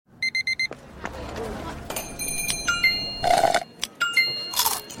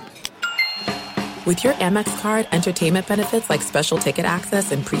With your Amex card, entertainment benefits like special ticket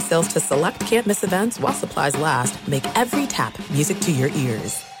access and pre-sales to select can't-miss events while supplies last make every tap music to your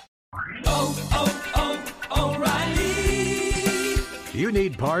ears. O'Reilly. You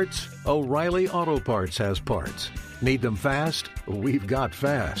need parts? O'Reilly Auto Parts has parts. Need them fast? We've got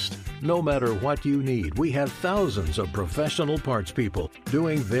fast. No matter what you need, we have thousands of professional parts people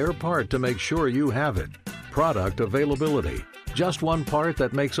doing their part to make sure you have it. Product availability. Just one part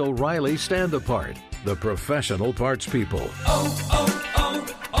that makes O'Reilly stand apart. The professional parts people.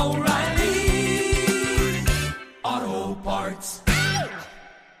 O'Reilly Auto Parts.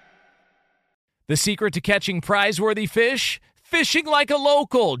 The secret to catching prize-worthy fish? Fishing like a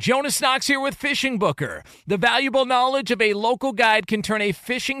local. Jonas Knox here with Fishing Booker. The valuable knowledge of a local guide can turn a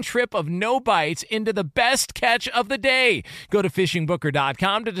fishing trip of no bites into the best catch of the day. Go to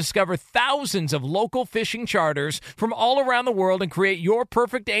fishingbooker.com to discover thousands of local fishing charters from all around the world and create your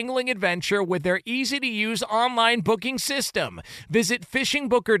perfect angling adventure with their easy-to-use online booking system. Visit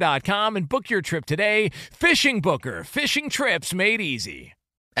fishingbooker.com and book your trip today. Fishing Booker. Fishing trips made easy.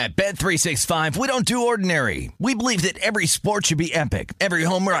 At Bet365, we don't do ordinary. We believe that every sport should be epic. Every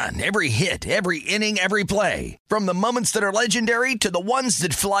home run, every hit, every inning, every play. From the moments that are legendary to the ones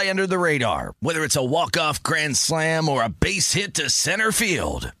that fly under the radar. Whether it's a walk-off grand slam or a base hit to center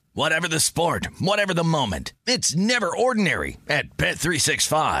field. Whatever the sport, whatever the moment. It's never ordinary at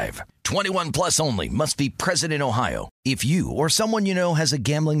Bet365. 21 plus only. Must be present in Ohio. If you or someone you know has a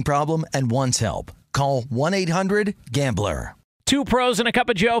gambling problem and wants help, call 1-800-GAMBLER. Two pros and a cup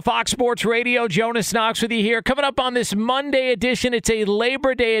of Joe, Fox Sports Radio. Jonas Knox with you here. Coming up on this Monday edition, it's a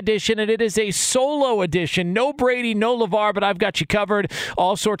Labor Day edition, and it is a solo edition. No Brady, no LeVar, but I've got you covered.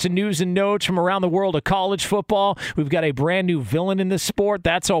 All sorts of news and notes from around the world of college football. We've got a brand new villain in the sport.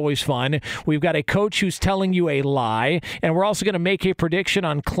 That's always fun. We've got a coach who's telling you a lie, and we're also going to make a prediction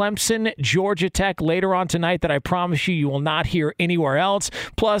on Clemson, Georgia Tech later on tonight that I promise you will not hear anywhere else.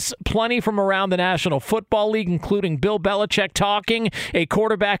 Plus, plenty from around the National Football League, including Bill Belichick talking, a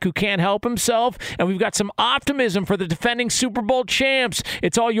quarterback who can't help himself, and we've got some optimism for the defending Super Bowl champs.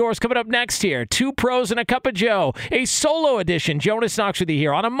 It's all yours coming up next here. Two pros and a cup of Joe, a solo edition. Jonas Knox with you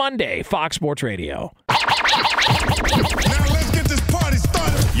here on a Monday, Fox Sports Radio. Now let's get this party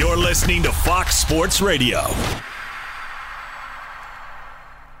started. You're listening to Fox Sports Radio.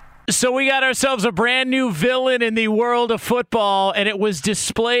 So we got ourselves a brand new villain in the world of football, and it was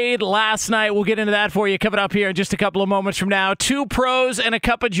displayed last night. We'll get into that for you coming up here in just a couple of moments from now. Two pros and a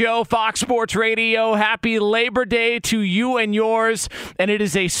cup of Joe, Fox Sports Radio. Happy Labor Day to you and yours, and it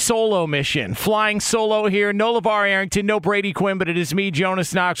is a solo mission. Flying solo here. No LeVar Arrington, no Brady Quinn, but it is me,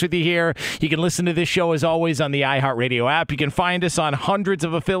 Jonas Knox, with you here. You can listen to this show, as always, on the iHeartRadio app. You can find us on hundreds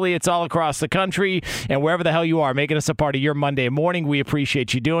of affiliates all across the country, and wherever the hell you are, making us a part of your Monday morning. We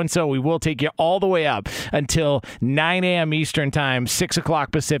appreciate you doing so. We will take you all the way up until 9 a.m. Eastern Time, 6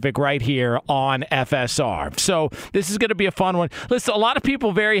 o'clock Pacific, right here on FSR. So this is going to be a fun one. Listen, a lot of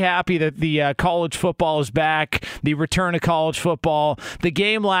people very happy that the college football is back, the return of college football. The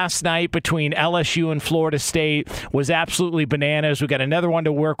game last night between LSU and Florida State was absolutely bananas. We got another one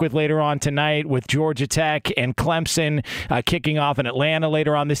to work with later on tonight with Georgia Tech and Clemson kicking off in Atlanta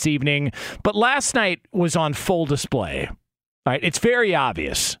later on this evening. But last night was on full display. All right, it's very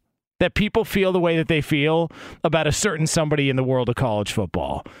obvious that people feel the way that they feel about a certain somebody in the world of college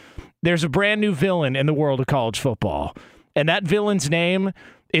football. There's a brand new villain in the world of college football, and that villain's name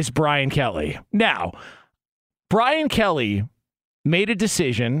is Brian Kelly. Now, Brian Kelly made a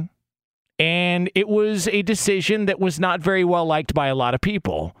decision, and it was a decision that was not very well liked by a lot of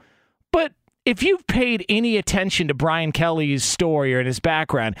people. But if you've paid any attention to Brian Kelly's story or in his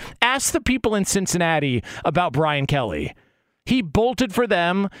background, ask the people in Cincinnati about Brian Kelly. He bolted for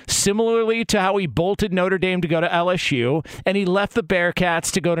them, similarly to how he bolted Notre Dame to go to LSU, and he left the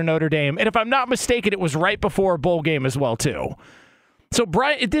Bearcats to go to Notre Dame. And if I'm not mistaken, it was right before a bowl game as well, too. So,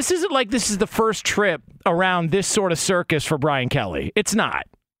 Brian, this isn't like this is the first trip around this sort of circus for Brian Kelly. It's not.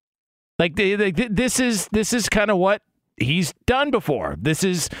 Like, this is kind of what he's done before. This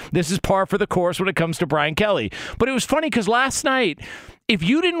is par for the course when it comes to Brian Kelly. But it was funny because last night, if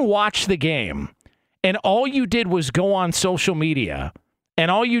you didn't watch the game, and all you did was go on social media,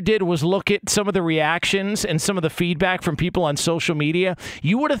 and all you did was look at some of the reactions and some of the feedback from people on social media,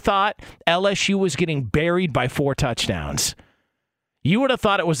 you would have thought LSU was getting buried by 4 touchdowns. You would have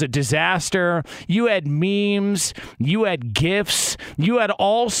thought it was a disaster. You had memes, you had GIFs, you had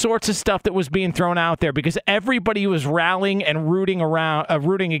all sorts of stuff that was being thrown out there because everybody was rallying and rooting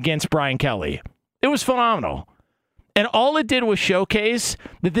against Brian Kelly. It was phenomenal. And all it did was showcase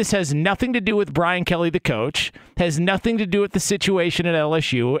that this has nothing to do with Brian Kelly, the coach, has nothing to do with the situation at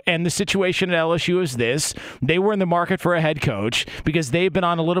LSU. And the situation at LSU is this. They were in the market for a head coach because they've been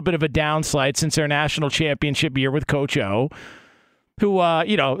on a little bit of a downslide since their national championship year with Coach O, who,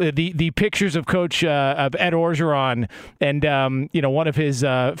 the pictures of Coach of Ed Orgeron and, one of his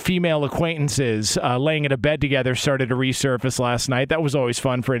female acquaintances laying in a bed together started to resurface last night. That was always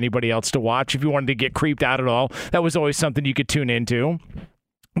fun for anybody else to watch. If you wanted to get creeped out at all, that was always something you could tune into.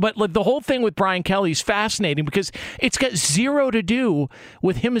 But the whole thing with Brian Kelly is fascinating because it's got zero to do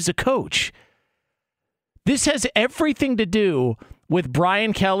with him as a coach. This has everything to do with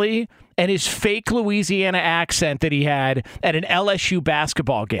Brian Kelly and his fake Louisiana accent that he had at an LSU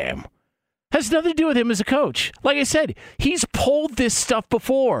basketball game. Has nothing to do with him as a coach. Like I said, he's pulled this stuff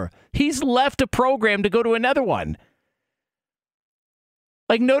before. He's left a program to go to another one.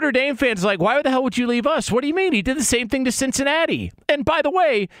 Like Notre Dame fans like, why the hell would you leave us? What do you mean? He did the same thing to Cincinnati. And by the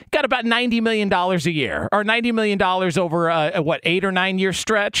way, got about $90 million a year, or $90 million over a 8 or 9 year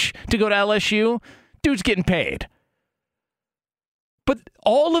stretch to go to LSU. Dude's getting paid. But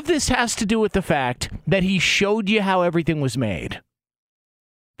all of this has to do with the fact that he showed you how everything was made.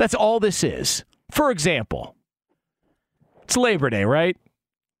 That's all this is. For example, it's Labor Day, right?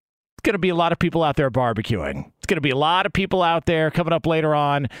 It's going to be a lot of people out there barbecuing. It's going to be a lot of people out there coming up later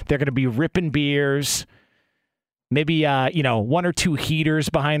on. They're going to be ripping beers. Maybe, 1 or 2 heaters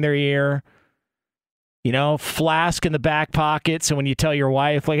behind their ear. Flask in the back pocket. So when you tell your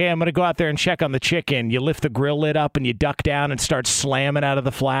wife, like, hey, I'm going to go out there and check on the chicken, you lift the grill lid up and you duck down and start slamming out of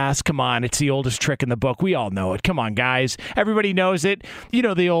the flask. Come on, it's the oldest trick in the book. We all know it. Come on, guys. Everybody knows it. You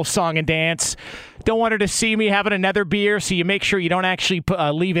know the old song and dance. Don't want her to see me having another beer, so you make sure you don't actually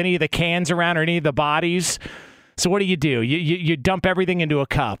leave any of the cans around or any of the bodies. So what do? You dump everything into a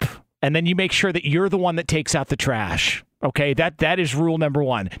cup, and then you make sure that you're the one that takes out the trash. Okay, that is rule number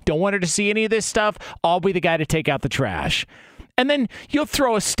 1. Don't want her to see any of this stuff. I'll be the guy to take out the trash. And then you'll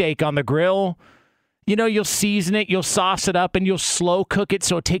throw a steak on the grill. You'll season it, you'll sauce it up, and you'll slow cook it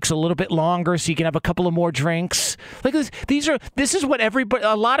so it takes a little bit longer so you can have a couple of more drinks. Like this is what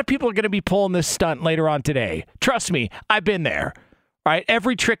a lot of people are going to be pulling this stunt later on today. Trust me, I've been there. All right,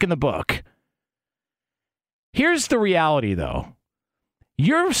 every trick in the book. Here's the reality, though.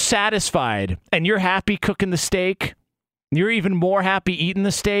 You're satisfied and you're happy cooking the steak. You're even more happy eating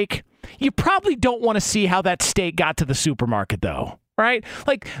the steak. You probably don't want to see how that steak got to the supermarket, though, right?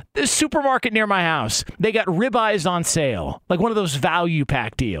 Like the supermarket near my house, they got ribeyes on sale, like one of those value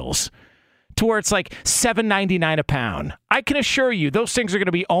pack deals, to where it's like $7.99 a pound. I can assure you those things are going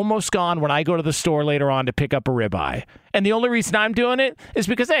to be almost gone when I go to the store later on to pick up a ribeye. And the only reason I'm doing it is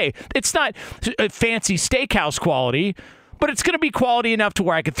because, hey, it's not fancy steakhouse quality, but it's going to be quality enough to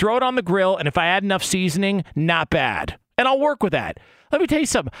where I could throw it on the grill, and if I add enough seasoning, not bad. And I'll work with that. Let me tell you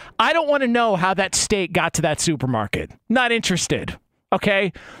something. I don't want to know how that steak got to that supermarket. Not interested.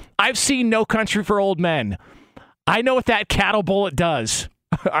 Okay? I've seen No Country for Old Men. I know what that cattle bullet does.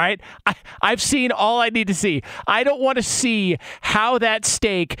 All right? I've seen all I need to see. I don't want to see how that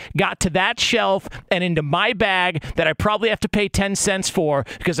steak got to that shelf and into my bag that I probably have to pay 10 cents for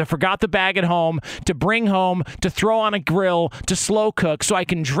because I forgot the bag at home to bring home, to throw on a grill, to slow cook so I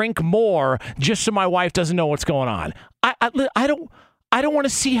can drink more just so my wife doesn't know what's going on. I don't want to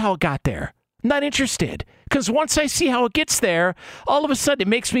see how it got there. I'm not interested. Because once I see how it gets there, all of a sudden it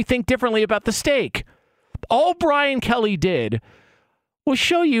makes me think differently about the steak. All Brian Kelly did was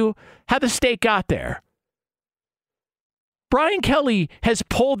show you how the steak got there. Brian Kelly has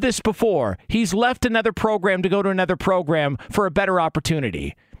pulled this before. He's left another program to go to another program for a better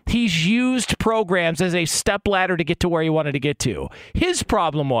opportunity. He's used programs as a stepladder to get to where he wanted to get to. His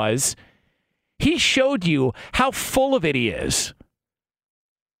problem was he showed you how full of it he is.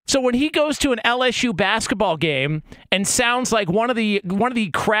 So when he goes to an LSU basketball game and sounds like one of the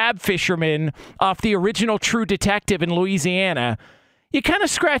crab fishermen off the original True Detective in Louisiana, you kind of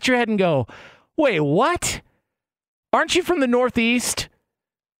scratch your head and go, wait, what? Aren't you from the Northeast?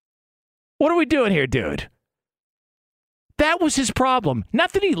 What are we doing here, dude? That was his problem.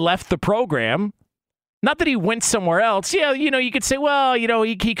 Not that he left the program. Not that he went somewhere else. Yeah, you could say, well,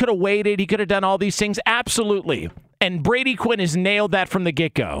 he could have waited. He could have done all these things. Absolutely. And Brady Quinn has nailed that from the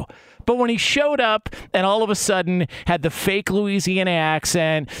get-go. But when he showed up and all of a sudden had the fake Louisiana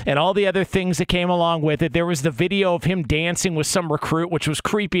accent and all the other things that came along with it, there was the video of him dancing with some recruit, which was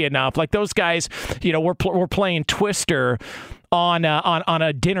creepy enough. Like those guys, we're playing Twister on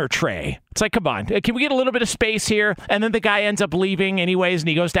a dinner tray. It's like, come on, can we get a little bit of space here? And then the guy ends up leaving anyways, and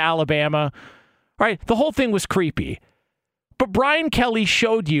he goes to Alabama. Right? The whole thing was creepy. But Brian Kelly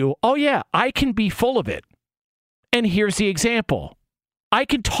showed you, oh yeah, I can be full of it. and here's the example. I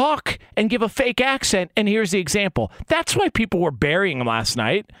can talk and give a fake accent, and here's the example. That's why people were burying him last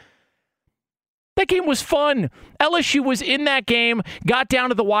night. That game was fun. LSU was in that game, got down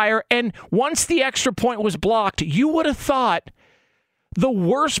to the wire, and once the extra point was blocked, you would have thought the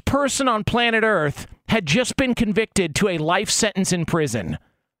worst person on planet Earth had just been convicted to a life sentence in prison.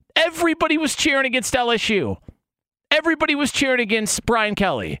 Everybody was cheering against LSU. Everybody was cheering against Brian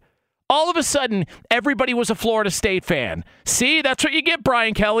Kelly. All of a sudden, everybody was a Florida State fan. See, that's what you get,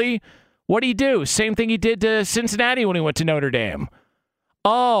 Brian Kelly. What'd he do? Same thing he did to Cincinnati when he went to Notre Dame.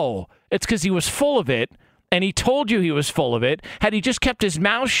 Oh, it's because he was full of it, and he told you he was full of it. Had he just kept his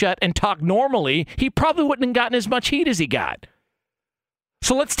mouth shut and talked normally, he probably wouldn't have gotten as much heat as he got.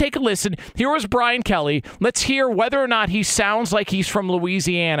 So let's take a listen. Here was Brian Kelly. Let's hear whether or not he sounds like he's from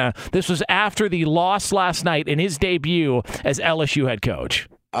Louisiana. This was after the loss last night in his debut as LSU head coach.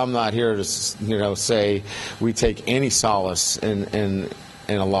 I'm not here to, say we take any solace in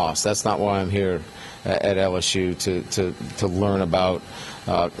a loss. That's not why I'm here at LSU, to learn about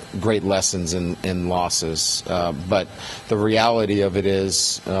great lessons in losses. But the reality of it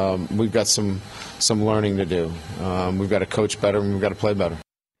is we've got some learning to do. We've got to coach better and we've got to play better.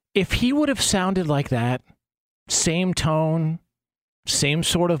 If he would have sounded like that, same tone, same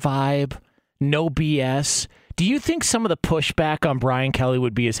sort of vibe, no BS, do you think some of the pushback on Brian Kelly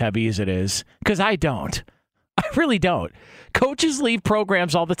would be as heavy as it is? Because I don't. I really don't. Coaches leave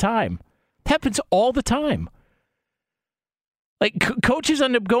programs all the time. It happens all the time. Like, coaches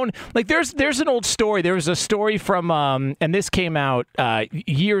end up going, like, there's an old story. There was a story from, and this came out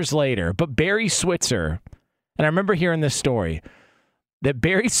years later, but Barry Switzer, and I remember hearing this story, that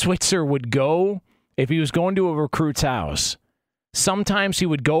Barry Switzer would go, if he was going to a recruit's house, sometimes he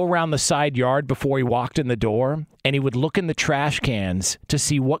would go around the side yard before he walked in the door, and he would look in the trash cans to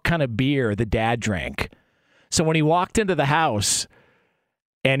see what kind of beer the dad drank. So when he walked into the house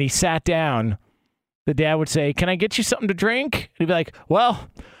and he sat down, the dad would say, "Can I get you something to drink?" And he'd be like, "Well,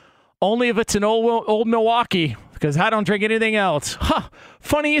 only if it's an old Milwaukee, because I don't drink anything else." Huh,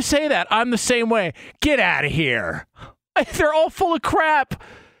 funny you say that. I'm the same way. Get out of here. They're all full of crap.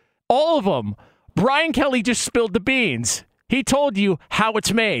 All of them. Brian Kelly just spilled the beans. He told you how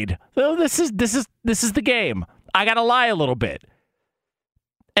it's made. So this is the game. I got to lie a little bit.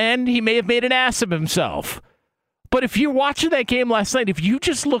 And he may have made an ass of himself. But if you're watching that game last night, if you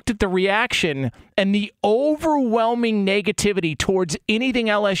just looked at the reaction and the overwhelming negativity towards anything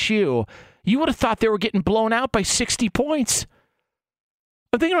LSU, you would have thought they were getting blown out by 60 points.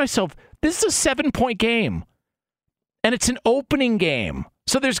 I'm thinking to myself, this is a 7-point game. And it's an opening game.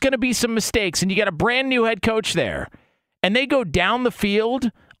 So there's going to be some mistakes. And you got a brand new head coach there. And they go down the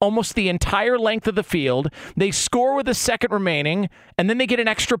field, almost the entire length of the field. They score with a second remaining. And then they get an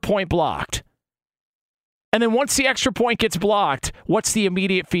extra point blocked. And then once the extra point gets blocked, what's the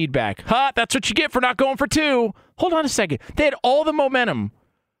immediate feedback? That's what you get for not going for two. Hold on a second. They had all the momentum.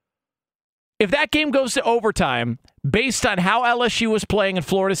 If that game goes to overtime, based on how LSU was playing and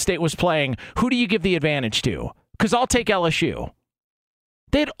Florida State was playing, who do you give the advantage to? Because I'll take LSU.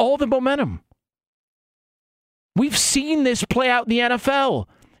 They had all the momentum. We've seen this play out in the NFL.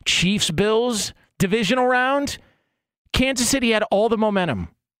 Chiefs, Bills, divisional round. Kansas City had all the momentum.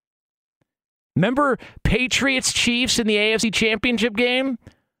 Remember Patriots, Chiefs in the AFC Championship game?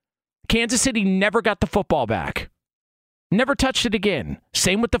 Kansas City never got the football back. Never touched it again.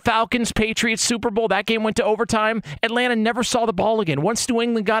 Same with the Falcons, Patriots, Super Bowl. That game went to overtime. Atlanta never saw the ball again. Once New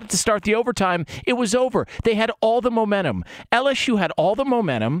England got it to start the overtime, it was over. They had all the momentum. LSU had all the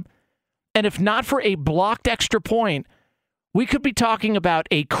momentum. And if not for a blocked extra point, we could be talking about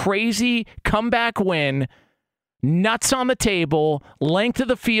a crazy comeback win, nuts on the table, length of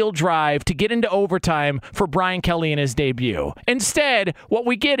the field drive to get into overtime for Brian Kelly in his debut. Instead, what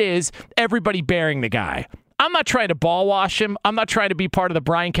we get is everybody burying the guy. I'm not trying to ball wash him. I'm not trying to be part of the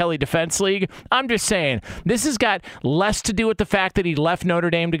Brian Kelly Defense League. I'm just saying this has got less to do with the fact that he left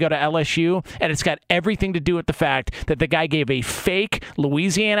Notre Dame to go to LSU, and it's got everything to do with the fact that the guy gave a fake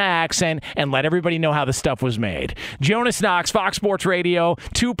Louisiana accent and let everybody know how the stuff was made. Jonas Knox, Fox Sports Radio,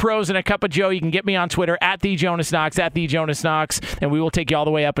 2 pros and a cup of Joe. You can get me on Twitter at @TheJonasKnox, @TheJonasKnox, and we will take you all the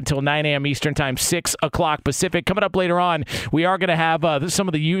way up until 9 a.m. Eastern Time, 6 o'clock Pacific. Coming up later on, we are going to have some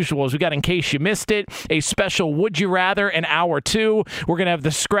of the usuals. We got In Case You Missed It, a special Would You Rather in hour 2. We're going to have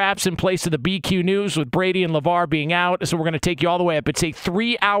the scraps in place of the BQ News with Brady and LeVar being out. So we're going to take you all the way up. It's a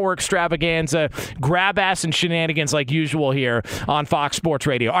 3-hour extravaganza, grab ass and shenanigans like usual here on Fox Sports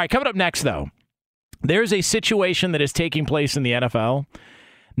Radio. All right, coming up next, though, there's a situation that is taking place in the NFL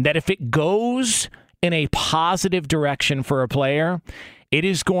that if it goes in a positive direction for a player, It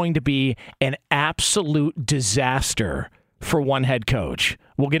is going to be an absolute disaster for one head coach.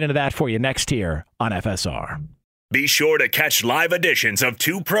 We'll get into that for you next here on FSR. Be sure to catch live editions of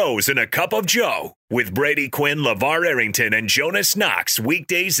Two Pros and a Cup of Joe with Brady Quinn, LeVar Arrington, and Jonas Knox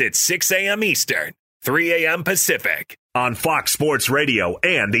weekdays at 6 a.m. Eastern, 3 a.m. Pacific on Fox Sports Radio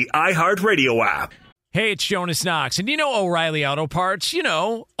and the iHeartRadio app. Hey, it's Jonas Knox, and you know O'Reilly Auto Parts. You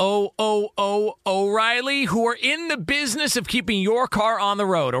know, O'Reilly, who are in the business of keeping your car on the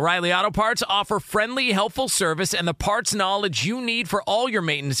road. O'Reilly Auto Parts offer friendly, helpful service and the parts knowledge you need for all your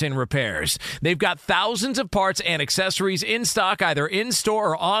maintenance and repairs. They've got thousands of parts and accessories in stock, either in-store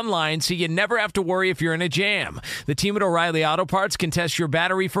or online, so you never have to worry if you're in a jam. The team at O'Reilly Auto Parts can test your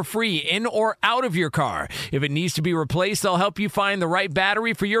battery for free, in or out of your car. If it needs to be replaced, they'll help you find the right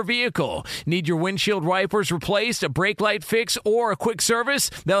battery for your vehicle. Need your windshield wipers replaced, a brake light fix, or a quick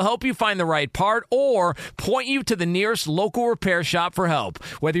service? They'll help you find the right part or point you to the nearest local repair shop for help.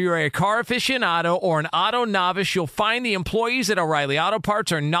 Whether you're a car aficionado or an auto novice, you'll find the employees at O'Reilly Auto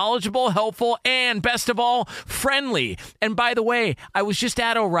Parts are knowledgeable, helpful, and best of all, friendly. And by the way, I was just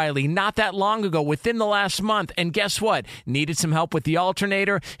at O'Reilly not that long ago, within the last month, and guess what? Needed some help with the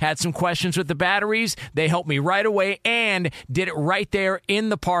alternator, had some questions with the batteries. They helped me right away and did it right there in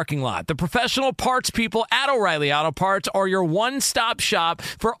the parking lot. The professional parts people at O'Reilly Auto Parts are your one-stop shop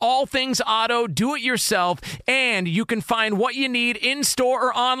for all things auto, do-it-yourself, and you can find what you need in-store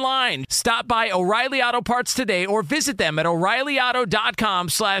or online. Stop by O'Reilly Auto Parts today or visit them at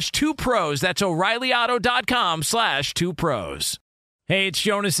O'ReillyAuto.com/2pros. That's O'ReillyAuto.com/2pros. Hey, it's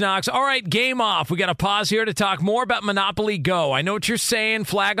Jonas Knox. All right, game off. We got to pause here to talk more about Monopoly Go. I know what you're saying,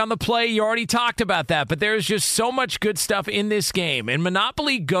 flag on the play. You already talked about that, but there's just so much good stuff in this game. In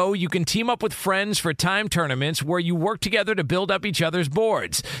Monopoly Go, you can team up with friends for time tournaments where you work together to build up each other's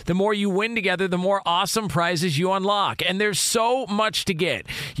boards. The more you win together, the more awesome prizes you unlock. And there's so much to get.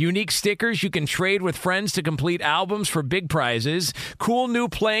 Unique stickers you can trade with friends to complete albums for big prizes. Cool new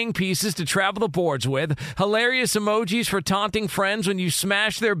playing pieces to travel the boards with. Hilarious emojis for taunting friends when you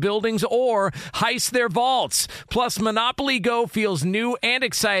smash their buildings or heist their vaults. Plus, Monopoly Go feels new and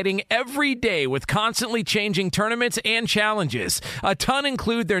exciting every day with constantly changing tournaments and challenges. A ton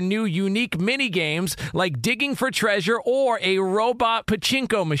include their new unique mini games like digging for treasure or a robot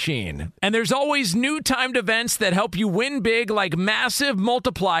pachinko machine. And there's always new timed events that help you win big, like massive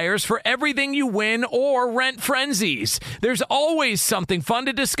multipliers for everything you win or rent frenzies. There's always something fun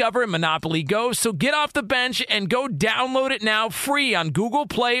to discover in Monopoly Go, so get off the bench and go download it now free on Google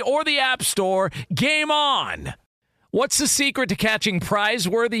Play or the App Store. Game on! What's the secret to catching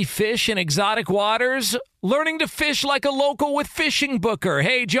prize-worthy fish in exotic waters? Learning to fish like a local with Fishing Booker.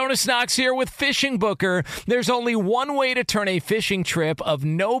 Hey, Jonas Knox here with Fishing Booker. There's only one way to turn a fishing trip of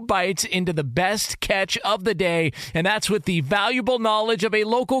no bites into the best catch of the day, and that's with the valuable knowledge of a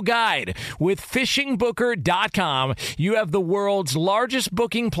local guide. With FishingBooker.com, you have the world's largest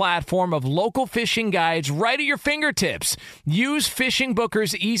booking platform of local fishing guides right at your fingertips. Use Fishing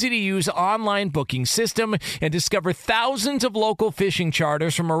Booker's easy-to-use online booking system and discover thousands of local fishing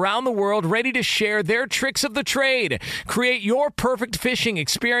charters from around the world ready to share their tricks of the trade. Create your perfect fishing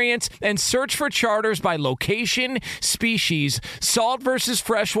experience and search for charters by location, species, salt versus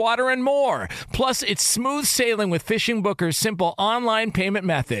freshwater, and more. Plus, it's smooth sailing with Fishing Booker's simple online payment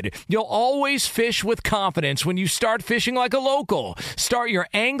method. You'll always fish with confidence when you start fishing like a local. Start your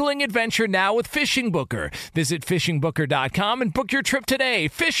angling adventure now with Fishing Booker. Visit FishingBooker.com and book your trip today.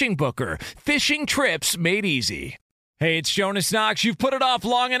 Fishing Booker. Fishing trips made easy. Hey, it's Jonas Knox. You've put it off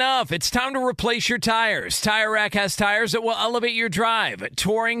long enough. It's time to replace your tires. Tire Rack has tires that will elevate your drive.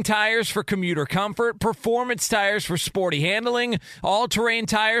 Touring tires for commuter comfort, performance tires for sporty handling, all-terrain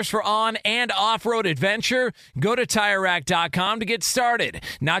tires for on- and off-road adventure. Go to TireRack.com to get started.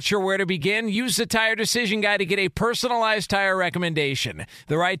 Not sure where to begin? Use the Tire Decision Guide to get a personalized tire recommendation.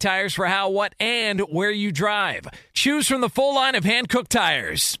 The right tires for how, what, and where you drive. Choose from the full line of hand-cooked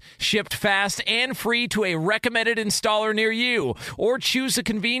tires. Shipped fast and free to a recommended installer near you, or choose the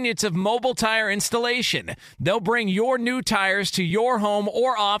convenience of mobile tire installation. They'll bring your new tires to your home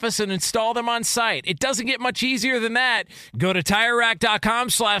or office and install them on site. It doesn't get much easier than that. Go to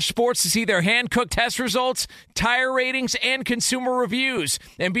TireRack.com/sports to see their hand-cooked test results, tire ratings, and consumer reviews.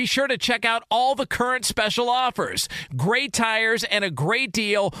 And be sure to check out all the current special offers. Great tires and a great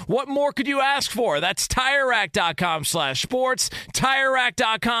deal. What more could you ask for? That's TireRack.com/sports.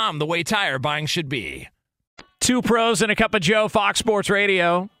 TireRack.com, the way tire buying should be. Two Pros and a Cup of Joe, Fox Sports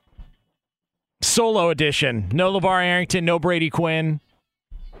Radio. Solo edition. No LeVar Arrington, no Brady Quinn.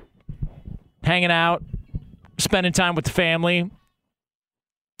 Hanging out, spending time with the family.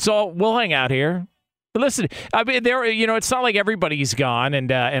 So we'll hang out here. But listen, I mean, it's not like everybody's gone,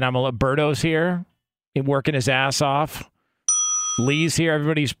 and I'm Berto's here, working his ass off. Lee's here.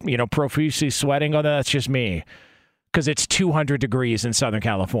 Everybody's, profusely sweating. Oh, that's just me, because it's 200 degrees in Southern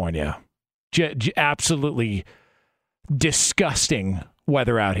California. Absolutely disgusting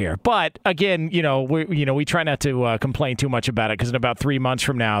weather out here. But again, we try not to complain too much about it, because in about 3 months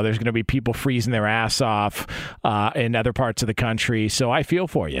from now, there's going to be people freezing their ass off in other parts of the country. So I feel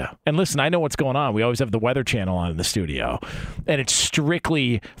for you. And listen, I know what's going on. We always have the Weather Channel on in the studio, and it's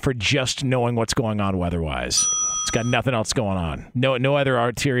strictly for just knowing what's going on weather-wise. It's got nothing else going on. No other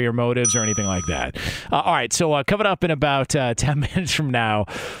ulterior motives or anything like that. All right, so coming up in about 10 minutes from now,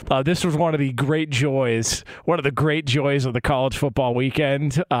 this was one of the great joys of the college football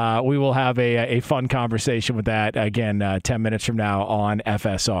weekend. We will have a fun conversation with that, again, 10 minutes from now on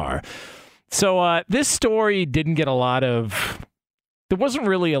FSR. So this story didn't get there wasn't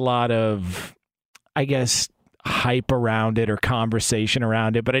really a lot of, I guess, hype around it or conversation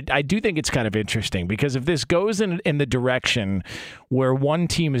around it, but I do think it's kind of interesting, because if this goes in the direction where one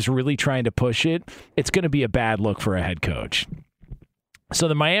team is really trying to push it, it's going to be a bad look for a head coach. So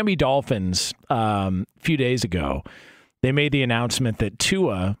the Miami Dolphins, a few days ago, they made the announcement that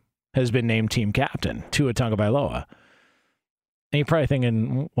Tua has been named team captain, Tua Tagovailoa. And you're probably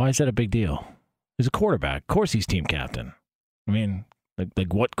thinking, why is that a big deal? He's a quarterback. Of course he's team captain. I mean,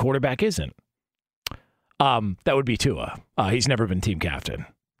 like what quarterback isn't? That would be Tua. He's never been team captain.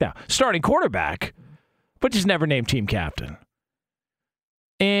 Now, starting quarterback, but just never named team captain.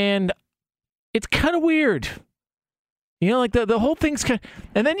 And it's kind of weird. Like the whole thing's kind of...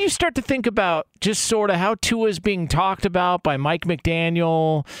 And then you start to think about just sort of how Tua's being talked about by Mike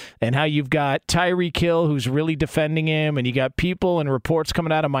McDaniel, and how you've got Tyreek Hill, who's really defending him, and you got people and reports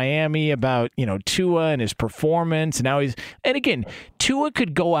coming out of Miami about, Tua and his performance. And now and again, Tua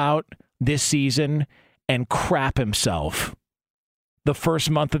could go out this season and crap himself the first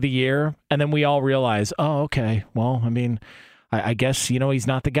month of the year, and then we all realize, oh, okay, well, I mean, I guess, he's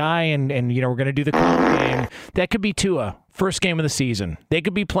not the guy, and we're going to do the crap game. That could be Tua, first game of the season. They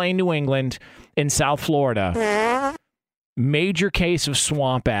could be playing New England in South Florida. Major case of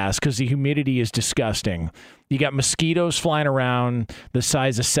swamp ass, because the humidity is disgusting. You got mosquitoes flying around the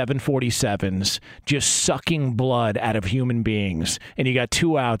size of 747s, just sucking blood out of human beings. And you got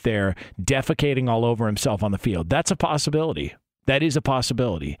Tua out there defecating all over himself on the field. That's a possibility. That is a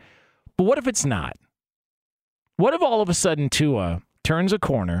possibility. But what if it's not? What if all of a sudden Tua turns a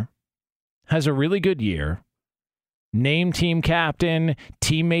corner, has a really good year, named team captain,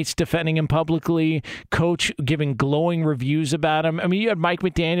 teammates defending him publicly, coach giving glowing reviews about him? I mean, you had Mike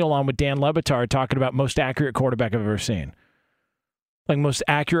McDaniel on with Dan Le Batard talking about most accurate quarterback I've ever seen. Like, most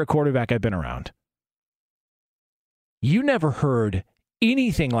accurate quarterback I've been around. You never heard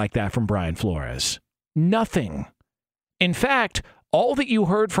anything like that from Brian Flores. Nothing. In fact, all that you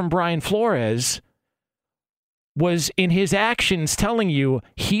heard from Brian Flores was in his actions telling you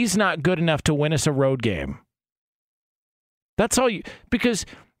he's not good enough to win us a road game. That's all because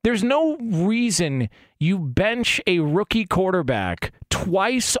there's no reason you bench a rookie quarterback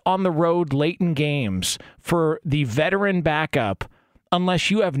twice on the road late in games for the veteran backup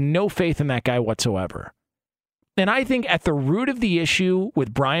unless you have no faith in that guy whatsoever. And I think at the root of the issue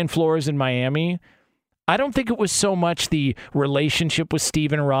with Brian Flores in Miami, I don't think it was so much the relationship with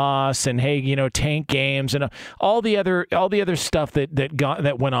Stephen Ross and, hey, tank games and all the other stuff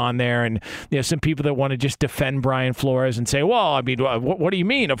that went on there, and some people that want to just defend Brian Flores and say, well, I mean, what do you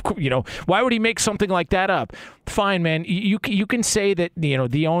mean? Of why would he make something like that up? Fine, man. You can say that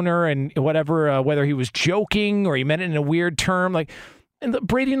the owner and whatever, whether he was joking or he meant it in a weird term, like. And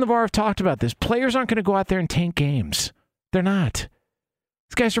Brady and LeVar have talked about this. Players aren't going to go out there and tank games. They're not.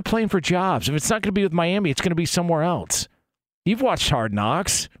 These guys are playing for jobs. If it's not going to be with Miami, it's going to be somewhere else. You've watched Hard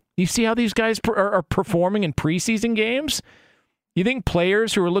Knocks. You see how these guys are performing in preseason games? You think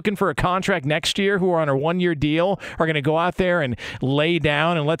players who are looking for a contract next year, who are on a one-year deal, are going to go out there and lay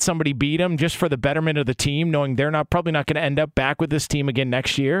down and let somebody beat them just for the betterment of the team, knowing they're probably not going to end up back with this team again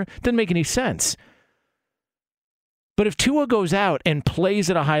next year? Doesn't make any sense. But if Tua goes out and plays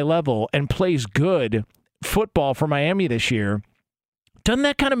at a high level and plays good football for Miami this year, doesn't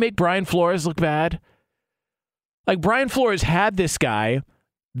that kind of make Brian Flores look bad? Like, Brian Flores had this guy.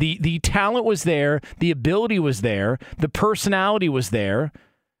 The talent was there. The ability was there. The personality was there.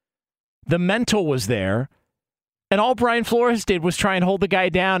 The mental was there. And all Brian Flores did was try and hold the guy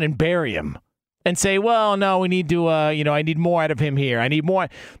down and bury him. And say, well, no, we need to, I need more out of him here. I need more.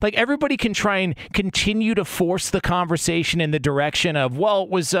 Like, everybody can try and continue to force the conversation in the direction of, well,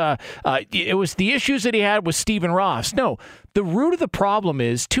 it was the issues that he had with Stephen Ross. No, the root of the problem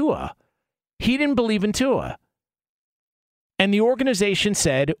is Tua. He didn't believe in Tua. And the organization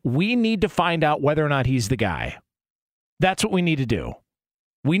said, we need to find out whether or not he's the guy. That's what we need to do.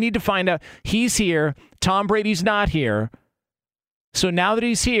 We need to find out. He's here. Tom Brady's not here. So now that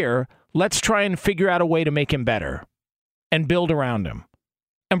he's here, let's try and figure out a way to make him better and build around him.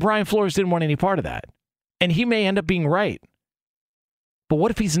 And Brian Flores didn't want any part of that. And he may end up being right. But what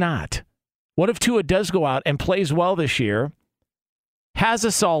if he's not? What if Tua does go out and plays well this year, has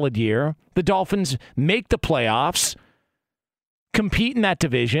a solid year, the Dolphins make the playoffs, compete in that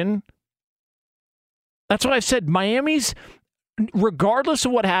division? That's why I said Miami's, regardless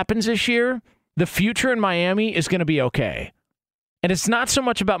of what happens this year, the future in Miami is going to be okay. And it's not so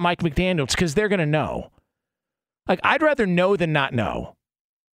much about Mike McDaniels because they're going to know. Like, I'd rather know than not know.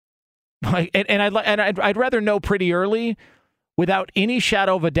 Like, and I'd rather know pretty early without any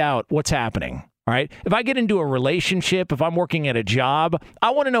shadow of a doubt what's happening. All right. If I get into a relationship, if I'm working at a job,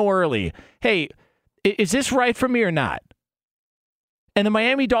 I want to know early, hey, is this right for me or not? And the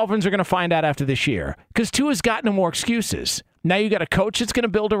Miami Dolphins are going to find out after this year because Tua's got no more excuses. Now you got a coach that's going to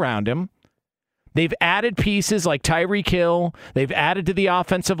build around him. They've added pieces like Tyreek Hill. They've added to the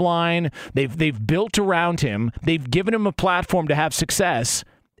offensive line. They've built around him. They've given him a platform to have success.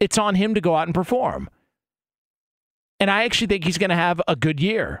 It's on him to go out and perform. And I actually think he's going to have a good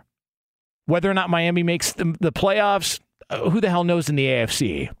year. Whether or not Miami makes the playoffs, who the hell knows in the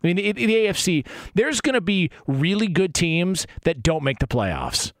AFC? I mean, the AFC, there's going to be really good teams that don't make the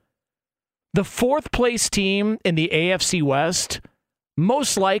playoffs. The fourth place team in the AFC West,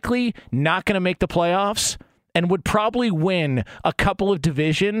 most likely not going to make the playoffs and would probably win a couple of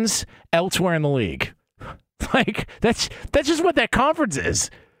divisions elsewhere in the league. Like, that's just what that conference is.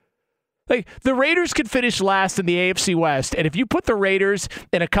 Like, the Raiders could finish last in the AFC West, and if you put the Raiders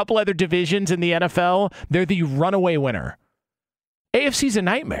in a couple other divisions in the NFL, they're the runaway winner. AFC's a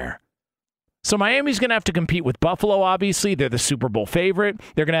nightmare. So Miami's going to have to compete with Buffalo, obviously. They're the Super Bowl favorite.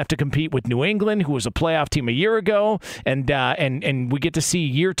 They're going to have to compete with New England, who was a playoff team a year ago, and we get to see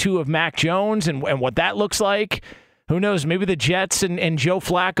year 2 of Mac Jones and what that looks like. Who knows? Maybe the Jets and Joe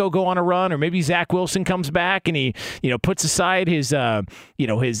Flacco go on a run, or maybe Zach Wilson comes back and he, puts aside his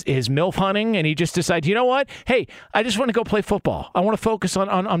MILF hunting, and he just decides, you know what? Hey, I just want to go play football. I want to focus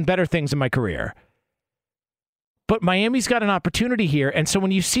on better things in my career. But Miami's got an opportunity here, and so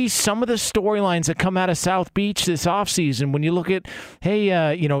when you see some of the storylines that come out of South Beach this offseason, when you look at, hey,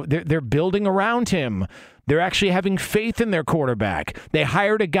 they're building around him. They're actually having faith in their quarterback. They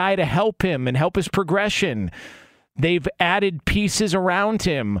hired a guy to help him and help his progression. They've added pieces around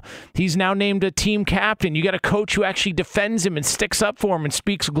him. He's now named a team captain. You got a coach who actually defends him and sticks up for him and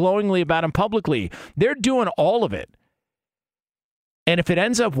speaks glowingly about him publicly. They're doing all of it. And if it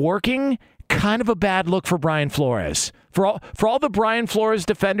ends up working, kind of a bad look for Brian Flores. For all the Brian Flores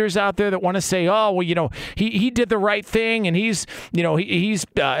defenders out there that want to say, oh, well, he did the right thing, and he's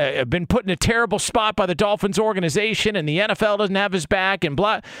been put in a terrible spot by the Dolphins organization, and the NFL doesn't have his back, and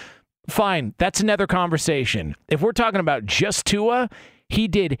blah. Fine, that's another conversation. If we're talking about just Tua, he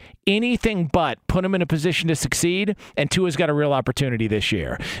did anything but put him in a position to succeed, and Tua's got a real opportunity this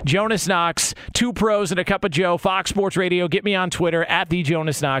year. Jonas Knox, 2 pros and a cup of Joe, Fox Sports Radio. Get me on Twitter,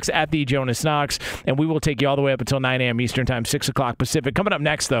 @TheJonasKnox, @TheJonasKnox, and we will take you all the way up until 9 a.m. Eastern Time, 6 o'clock Pacific. Coming up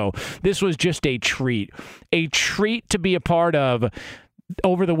next, though, this was just a treat to be a part of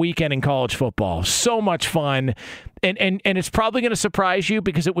over the weekend in college football. So much fun. And it's probably going to surprise you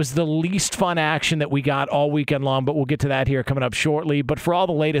because it was the least fun action that we got all weekend long, but we'll get to that here coming up shortly. But for all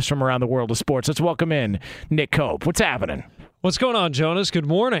the latest from around the world of sports, let's welcome in Nick Cope. What's happening? What's going on, Jonas? Good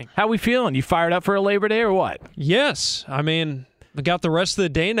morning. How we feeling? You fired up for a Labor Day or what? Yes. I mean, we got the rest of the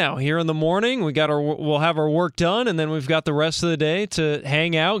day now. Here in the morning, we'll have our work done, and then we've got the rest of the day to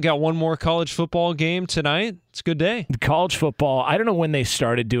hang out. Got one more college football game tonight. It's a good day. College football, I don't know when they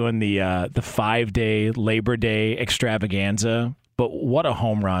started doing the 5-day Labor Day extravaganza, but what a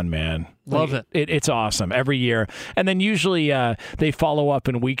home run, man. Love it. It's awesome every year. And then usually they follow up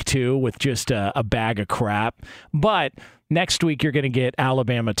in week 2 with just a bag of crap. But next week you're going to get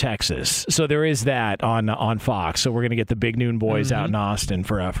Alabama, Texas. So there is that on Fox. So we're going to get the Big Noon Boys out in Austin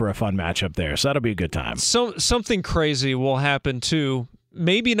for a fun matchup there. So that'll be a good time. So something crazy will happen too.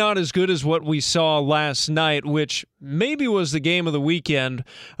 Maybe not as good as what we saw last night, which maybe was the game of the weekend.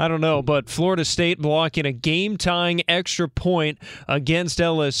 I don't know, but Florida State blocking a game-tying extra point against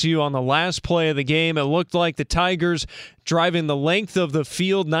LSU on the last play of the game. It looked like the Tigers driving the length of the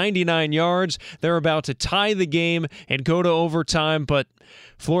field, 99 yards. They're about to tie the game and go to overtime, but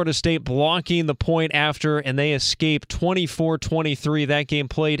Florida State blocking the point after, and they escape 24-23. That game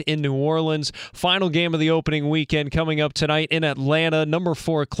played in New Orleans. Final game of the opening weekend coming up tonight in Atlanta. Number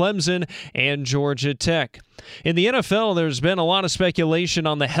 4 Clemson and Georgia Tech. In the NFL, there's been a lot of speculation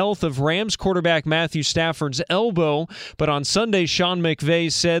on the health of Rams quarterback Matthew Stafford's elbow, but on Sunday, Sean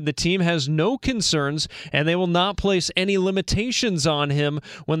McVay said the team has no concerns and they will not place any limitations on him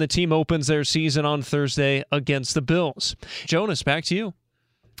when the team opens their season on Thursday against the Bills. Jonas, back to you.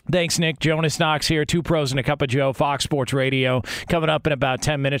 Thanks, Nick. Jonas Knox here, 2 Pros and a Cup of Joe, Fox Sports Radio. Coming up in about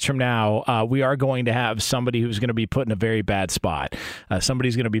 10 minutes from now, we are going to have somebody who's going to be put in a very bad spot.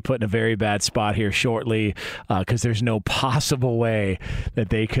 Somebody's going to be put in a very bad spot here shortly because there's no possible way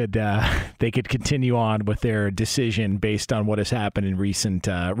that they could continue on with their decision based on what has happened in recent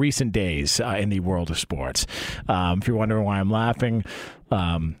days in the world of sports. If you're wondering why I'm laughing,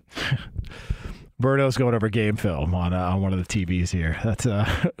 Berto's going over game film on one of the TVs here. That's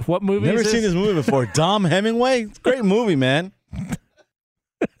what movie Never is this? seen this movie before. Dom Hemingway? It's a great movie, man.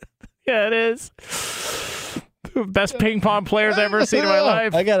 Yeah, it is. Best ping pong players I've ever seen in my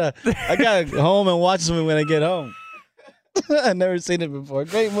life. I gotta go home and watch something when I get home. I've never seen it before.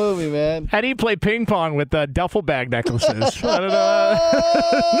 Great movie, man. How do you play ping pong with duffel bag necklaces? I don't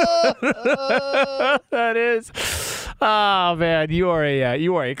know. That is. Oh man, you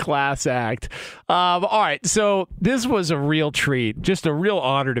are a class act. All right, so this was a real treat, just a real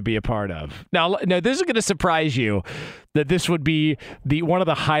honor to be a part of. Now this is going to surprise you that this would be one of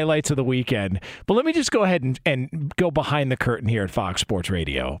the highlights of the weekend. But let me just go ahead and go behind the curtain here at Fox Sports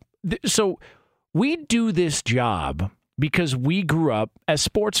Radio. So we do this job because we grew up as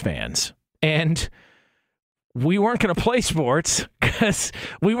sports fans, and we weren't going to play sports because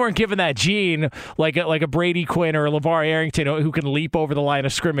we weren't given that gene like a Brady Quinn or a LeVar Arrington who can leap over the line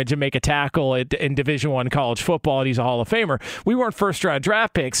of scrimmage and make a tackle in Division I college football, and he's a Hall of Famer. We weren't first-round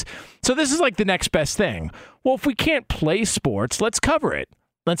draft picks, so this is like the next best thing. Well, if we can't play sports, let's cover it.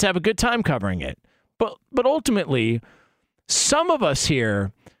 Let's have a good time covering it. But ultimately, some of us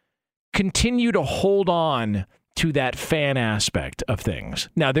here continue to hold on to that fan aspect of things.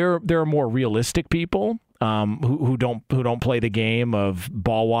 Now, there are more realistic people who don't play the game of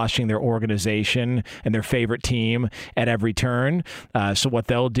ball washing their organization and their favorite team at every turn. So what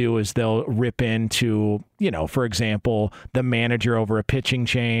they'll do is they'll rip into, for example, the manager over a pitching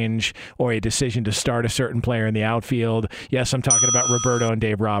change or a decision to start a certain player in the outfield. Yes, I'm talking about Roberto and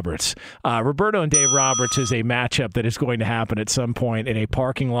Dave Roberts. Roberto and Dave Roberts is a matchup that is going to happen at some point in a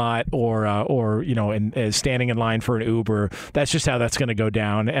parking lot or standing in line for an Uber. That's just how that's going to go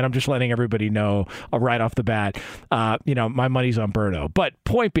down. And I'm just letting everybody know right off the bat, my money's on Berto. But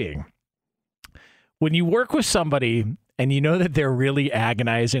point being, when you work with somebody and you know that they're really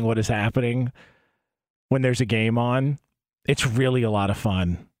agonizing what is happening when there's a game on, it's really a lot of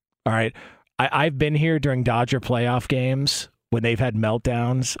fun. All right. I've been here during Dodger playoff games when they've had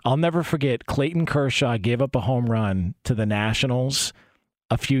meltdowns. I'll never forget Clayton Kershaw gave up a home run to the Nationals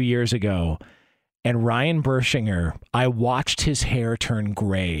a few years ago. And Ryan Bershinger, I watched his hair turn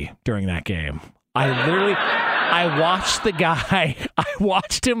gray during that game. I watched the guy, I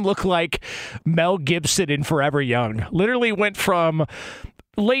watched him look like Mel Gibson in Forever Young. Literally went from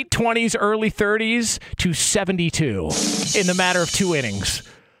late 20s, early 30s to 72 in the matter of 2 innings.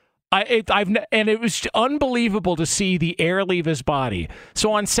 And it was unbelievable to see the air leave his body.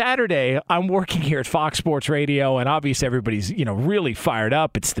 So on Saturday, I'm working here at Fox Sports Radio, and obviously everybody's really fired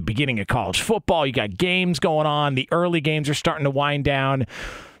up. It's the beginning of college football. You got games going on. The early games are starting to wind down.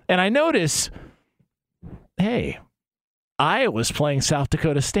 And I notice, hey, Iowa's playing South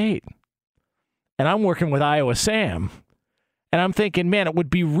Dakota State. And I'm working with Iowa Sam. And I'm thinking, man, it would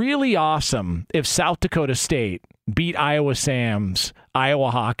be really awesome if South Dakota State beat Iowa Sam's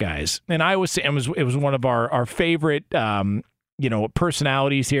Iowa Hawkeyes. And Iowa Sam was one of our favorite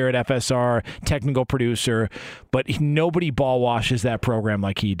personalities here at FSR, technical producer, but nobody ball washes that program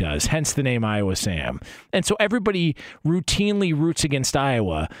like he does, hence the name Iowa Sam. And so everybody routinely roots against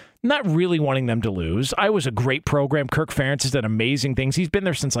Iowa, not really wanting them to lose. Iowa's a great program. Kirk Ferentz has done amazing things. He's been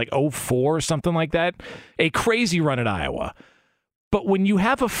there since like 2004 or something like that. A crazy run at Iowa. But when you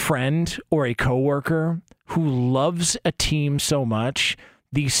have a friend or a coworker who loves a team so much,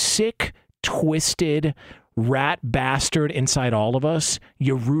 the sick, twisted, rat bastard inside all of us,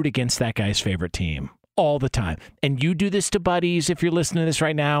 you root against that guy's favorite team all the time. And you do this to buddies. If you're listening to this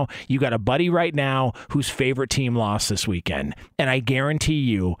right now, you got a buddy right now whose favorite team lost this weekend. And I guarantee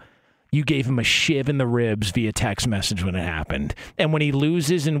you you gave him a shiv in the ribs via text message when it happened. And when he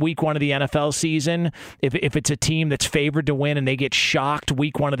loses in week 1 of the NFL season, if it's a team that's favored to win and they get shocked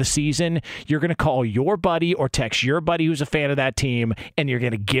week 1 of the season, you're going to call your buddy or text your buddy who's a fan of that team, and you're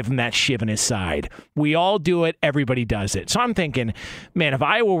going to give him that shiv in his side. We all do it. Everybody does it. So I'm thinking, man, if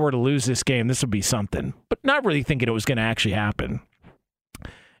Iowa were to lose this game, this would be something. But not really thinking it was going to actually happen.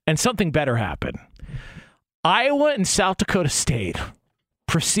 And something better happened. Iowa and South Dakota State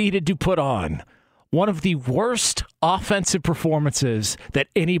proceeded to put on one of the worst offensive performances that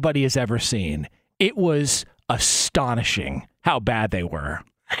anybody has ever seen. It was astonishing how bad they were.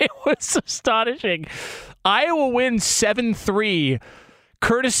 It was astonishing. Iowa wins 7-3,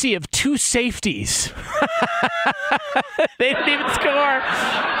 courtesy of 2 safeties. They didn't even score.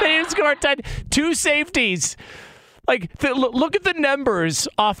 They didn't even score 2 safeties. Look at the numbers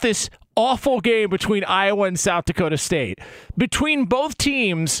off this awful game between Iowa and South Dakota State. Between both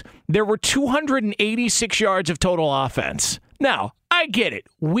teams, there were 286 yards of total offense. Now, I get it.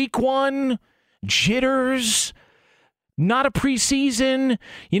 Week 1, jitters, not a preseason,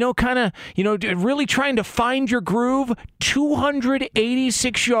 really trying to find your groove.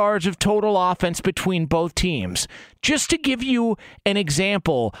 286 yards of total offense between both teams. Just to give you an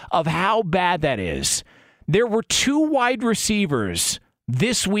example of how bad that is, there were 2 wide receivers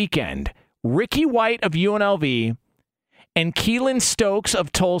this weekend, Ricky White of UNLV and Keelan Stokes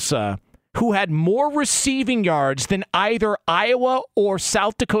of Tulsa, who had more receiving yards than either Iowa or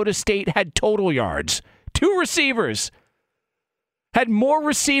South Dakota State had total yards. 2 receivers had more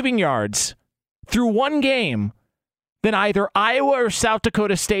receiving yards through one game than either Iowa or South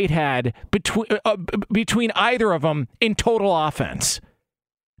Dakota State had between either of them in total offense.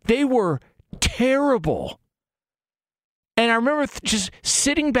 They were terrible. And I remember just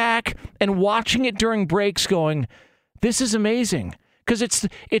sitting back and watching it during breaks going, this is amazing. Because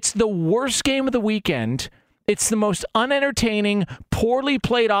it's the worst game of the weekend. It's the most unentertaining, poorly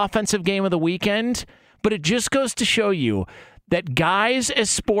played offensive game of the weekend. But it just goes to show you that guys as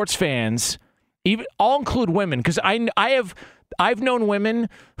sports fans, I'll include women, because I've known women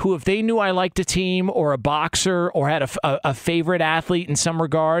who, if they knew I liked a team or a boxer or had a favorite athlete in some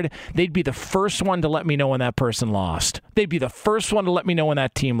regard, they'd be the first one to let me know when that person lost. They'd be the first one to let me know when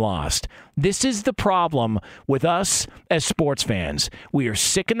that team lost. This is the problem with us as sports fans. We are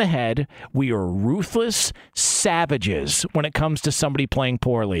sick in the head. We are ruthless savages when it comes to somebody playing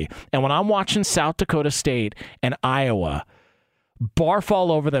poorly. And when I'm watching South Dakota State and Iowa barf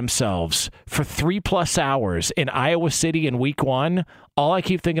all over themselves for 3+ hours in Iowa City in week 1, all I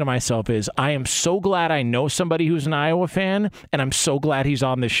keep thinking to myself is, I am so glad I know somebody who's an Iowa fan, and I'm so glad he's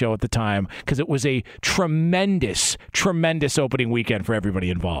on this show at the time, because it was a tremendous, tremendous opening weekend for everybody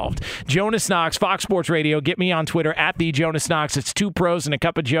involved. Jonas Knox, Fox Sports Radio. Get me on Twitter at @TheJonasKnox. It's 2 pros and a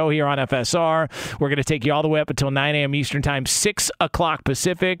cup of Joe here on FSR. We're going to take you all the way up until 9 a.m. Eastern Time, 6 o'clock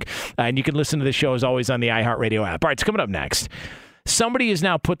Pacific, and you can listen to the show as always on the iHeartRadio app. All right, it's coming up next. Somebody has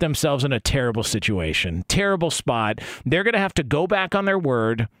now put themselves in a terrible situation, terrible spot. They're going to have to go back on their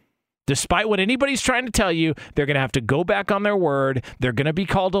word. Despite what anybody's trying to tell you, they're going to have to go back on their word. They're going to be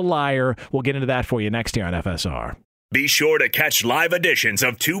called a liar. We'll get into that for you next year on FSR. Be sure to catch live editions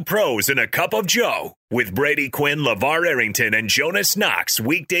of 2 Pros and a Cup of Joe with Brady Quinn, LeVar Arrington, and Jonas Knox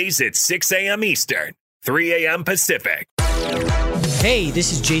weekdays at 6 a.m. Eastern, 3 a.m. Pacific. Hey,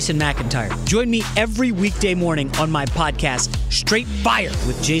 this is Jason McIntyre. Join me every weekday morning on my podcast, Straight Fire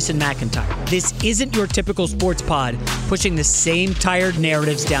with Jason McIntyre. This isn't your typical sports pod pushing the same tired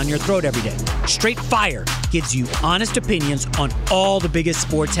narratives down your throat every day. Straight Fire gives you honest opinions on all the biggest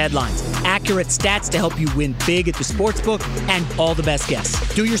sports headlines, accurate stats to help you win big at the sportsbook, and all the best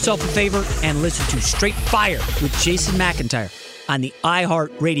guests. Do yourself a favor and listen to Straight Fire with Jason McIntyre on the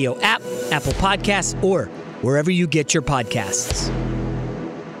iHeartRadio app, Apple Podcasts, or wherever you get your podcasts.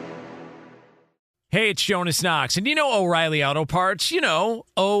 Hey, it's Jonas Knox, and you know O'Reilly Auto Parts. You know,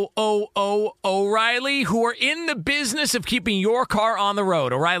 O'Reilly, who are in the business of keeping your car on the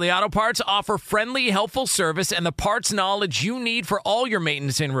road. O'Reilly Auto Parts offer friendly, helpful service and the parts knowledge you need for all your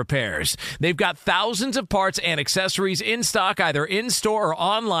maintenance and repairs. They've got thousands of parts and accessories in stock, either in-store or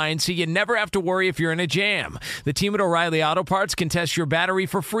online, so you never have to worry if you're in a jam. The team at O'Reilly Auto Parts can test your battery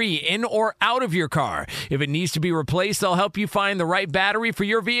for free, in or out of your car. If it needs to be replaced, they'll help you find the right battery for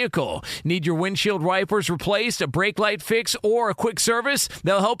your vehicle. Need your windshield windshield wipers replaced, a brake light fix, or a quick service,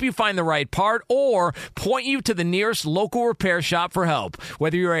 they'll help you find the right part or point you to the nearest local repair shop for help.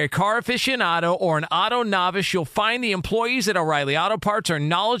 Whether you're a car aficionado or an auto novice, you'll find the employees at O'Reilly Auto Parts are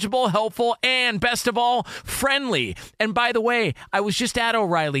knowledgeable, helpful, and best of all, friendly. And by the way, I was just at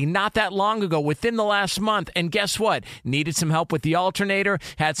O'Reilly not that long ago, within the last month, and guess what? Needed some help with the alternator,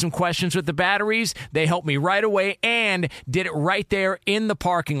 had some questions with the batteries. They helped me right away and did it right there in the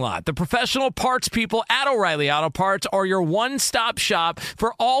parking lot. The professional parts people at O'Reilly Auto Parts are your one-stop shop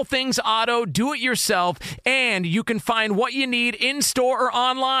for all things auto, do-it-yourself, and you can find what you need in-store or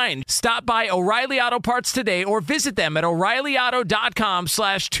online. Stop by O'Reilly Auto Parts today or visit them at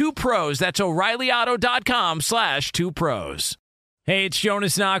O'ReillyAuto.com/2pros. That's O'ReillyAuto.com/2pros. Hey, it's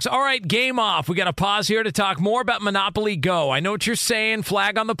Jonas Knox. All right, game off. We got to pause here to talk more about Monopoly Go. I know what you're saying,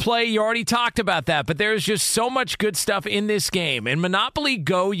 flag on the play. You already talked about that, but there's just so much good stuff in this game. In Monopoly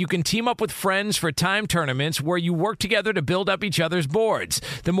Go, you can team up with friends for time tournaments where you work together to build up each other's boards.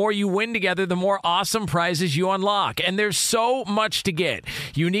 The more you win together, the more awesome prizes you unlock. And there's so much to get.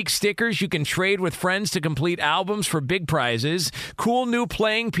 Unique stickers you can trade with friends to complete albums for big prizes. Cool new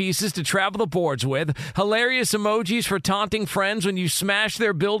playing pieces to travel the boards with. Hilarious emojis for taunting friends when you smash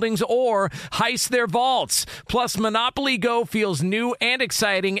their buildings or heist their vaults. Plus, Monopoly Go feels new and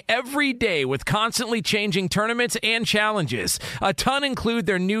exciting every day with constantly changing tournaments and challenges. A ton include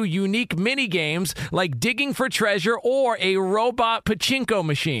their new unique mini games like digging for treasure or a robot pachinko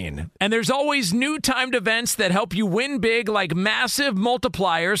machine. And there's always new timed events that help you win big, like massive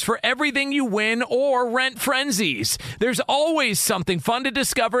multipliers for everything you win or rent frenzies. There's always something fun to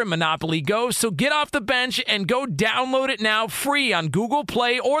discover in Monopoly Go, so get off the bench and go download it now free on Google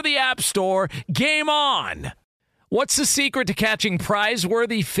Play or the App Store. Game on! What's the secret to catching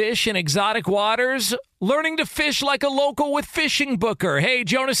prize-worthy fish in exotic waters? Learning to fish like a local with Fishing Booker. Hey,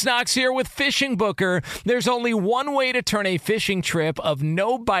 Jonas Knox here with Fishing Booker. There's only one way to turn a fishing trip of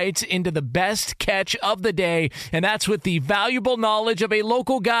no bites into the best catch of the day, and that's with the valuable knowledge of a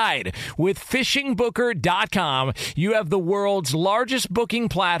local guide. With FishingBooker.com, you have the world's largest booking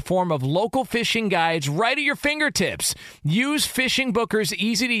platform of local fishing guides right at your fingertips. Use Fishing Booker's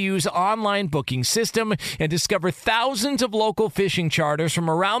easy-to-use online booking system and discover thousands of local fishing charters from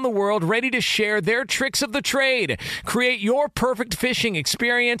around the world ready to share their tricks of the trade. Create your perfect fishing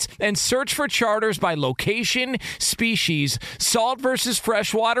experience and search for charters by location, species, salt versus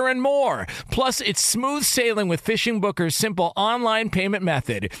freshwater, and more. Plus, it's smooth sailing with Fishing Booker's simple online payment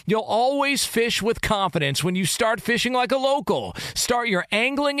method. You'll always fish with confidence when you start fishing like a local. Start your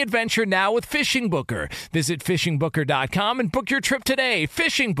angling adventure now with Fishing Booker. Visit FishingBooker.com and book your trip today.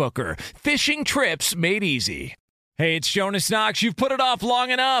 Fishing Booker. Fishing trips made easy. Hey, it's Jonas Knox. You've put it off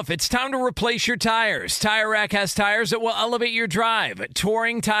long enough. It's time to replace your tires. Tire Rack has tires that will elevate your drive.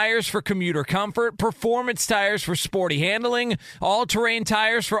 Touring tires for commuter comfort, performance tires for sporty handling, all-terrain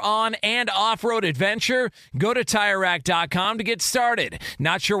tires for on- and off-road adventure. Go to TireRack.com to get started.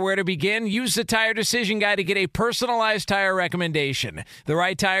 Not sure where to begin? Use the Tire Decision Guide to get a personalized tire recommendation. The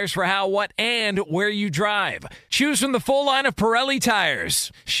right tires for how, what, and where you drive. Choose from the full line of Pirelli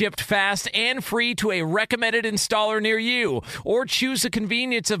tires. Shipped fast and free to a recommended installer near you, or choose the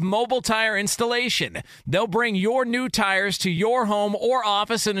convenience of mobile tire installation. They'll bring your new tires to your home or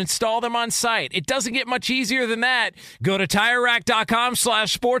office and install them on site. It doesn't get much easier than that. Go to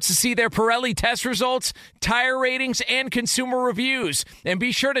TireRack.com/sports to see their Pirelli test results, tire ratings, and consumer reviews. And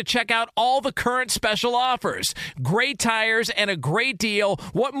be sure to check out all the current special offers. Great tires and a great deal.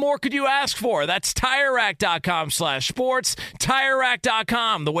 What more could you ask for? That's TireRack.com/sports.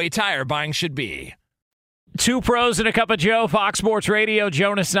 TireRack.com, the way tire buying should be. Two Pros and a Cup of Joe, Fox Sports Radio.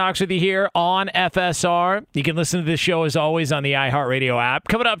 Jonas Knox with you here on FSR. You can listen to this show, as always, on the iHeartRadio app.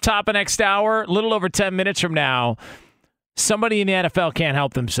 Coming up top of next hour, a little over 10 minutes from now, somebody in the NFL can't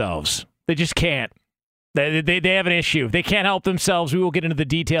help themselves. They just can't. They have an issue. They can't help themselves. We will get into the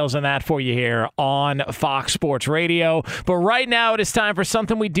details on that for you here on Fox Sports Radio. But right now, it is time for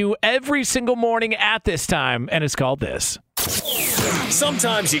something we do every single morning at this time, and it's called this.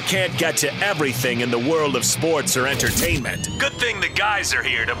 Sometimes you can't get to everything in the world of sports or entertainment. Good thing the guys are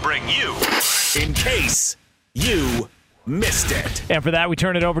here to bring you in case you missed it. And for that, we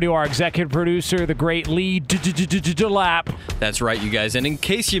turn it over to our executive producer, the great Lee Delap. That's right, you guys. And in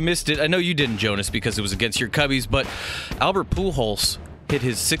case you missed it, I know you didn't, Jonas, because it was against your Cubbies, but Albert Pujols hit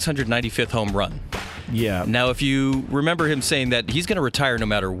his 695th home run. Yeah. Now, if you remember him saying that he's going to retire no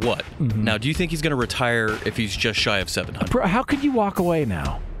matter what, now, do you think he's going to retire if he's just shy of 700? Bro, how could you walk away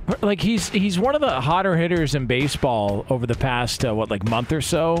now? Like, he's one of the hotter hitters in baseball over the past, month or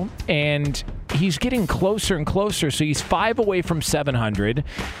so, and he's getting closer and closer. So he's 5 away from 700.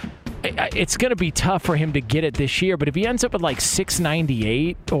 it's going to be tough for him to get it this year, but if he ends up with like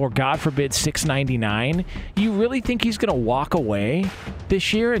 698 or God forbid 699, you really think he's going to walk away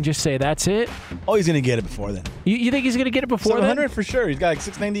this year and just say that's it? Oh, he's going to get it before then. You think he's going to get it before 700 then? for sure. He's got like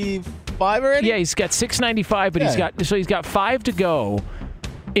 695 already? Yeah, he's got 695, but he's got 5 to go.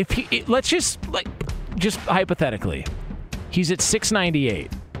 Let's just hypothetically, he's at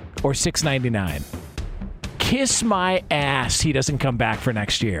 698 or 699. Kiss my ass he doesn't come back for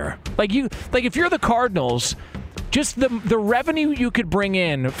next year. Like if you're the Cardinals, just the revenue you could bring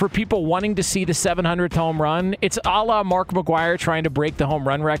in for people wanting to see the 700th home run, it's a la Mark McGwire trying to break the home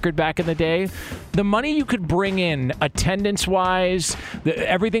run record back in the day. The money you could bring in attendance-wise,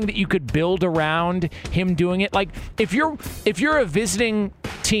 everything that you could build around him doing it. Like if you're a visiting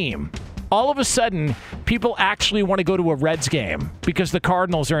team, all of a sudden, people actually want to go to a Reds game because the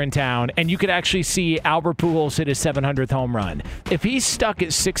Cardinals are in town, and you could actually see Albert Pujols hit his 700th home run. If he's stuck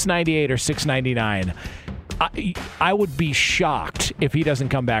at 698 or 699, I would be shocked if he doesn't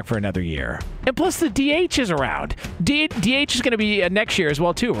come back for another year. And plus, the DH is around. DH is going to be next year as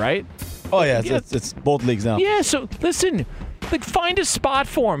well, too, right? Oh, yeah. It's both leagues now. Yeah, so listen. Find a spot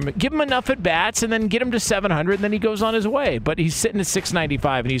for him. Give him enough at-bats, and then get him to 700, and then he goes on his way. But he's sitting at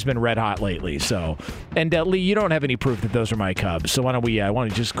 695, and he's been red hot lately. So, and Lee, you don't have any proof that those are my Cubs. So why don't we? I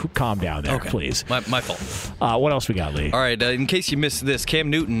want to just calm down there, please. My fault. What else we got, Lee? All right. In case you missed this, Cam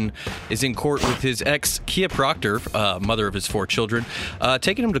Newton is in court with his ex, Kia Proctor, mother of his 4 children,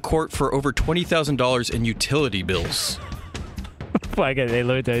 taking him to court for over $20,000 in utility bills. Let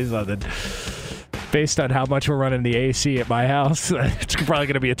me tell you something. Based on how much we're running the AC at my house, it's probably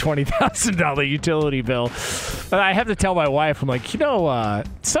going to be a $20,000 utility bill. But I have to tell my wife, I'm like,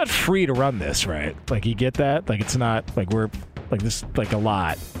 it's not free to run this, right? Like, you get that? Like, it's not like we're like this, like a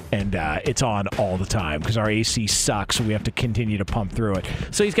lot, and it's on all the time because our AC sucks, so we have to continue to pump through it.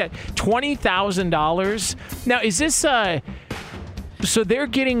 So he's got $20,000. Now, is this so they're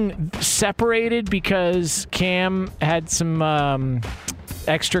getting separated because Cam had some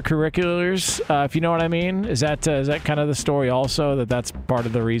extracurriculars, if you know what I mean? Is that kind of the story also, that's part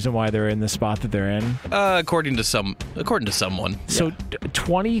of the reason why they're in the spot that they're in? According to someone. So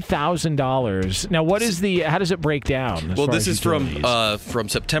 $20,000. Now, how does it break down? Well, this is from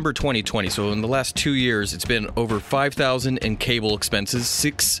September 2020. So in the last 2 years, it's been over $5,000 in cable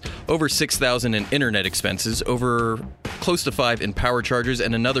expenses, over $6,000 in internet expenses, over close to $5,000 in power charges,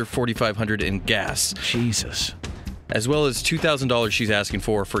 and another $4,500 in gas. Jesus. As well as $2,000 she's asking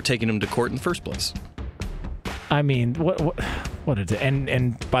for taking him to court in the first place. I mean, what is it?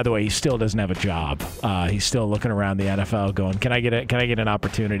 And by the way, he still doesn't have a job. He's still looking around the NFL, going, "Can I get an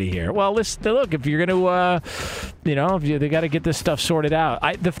opportunity here?" Well, look, if you're going to, they got to get this stuff sorted out.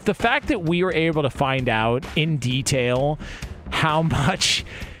 The fact that we were able to find out in detail how much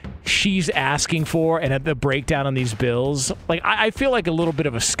she's asking for and at the breakdown on these bills, like I feel like a little bit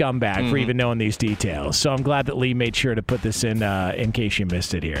of a scumbag for even knowing these details. So I'm glad that Lee made sure to put this in case you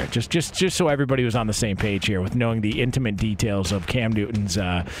missed it here. Just so everybody was on the same page here with knowing the intimate details of Cam Newton's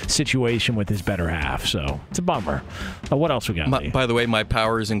situation with his better half. So it's a bummer. What else we got? By the way, my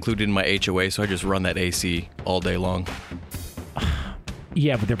power is included in my HOA, so I just run that AC all day long.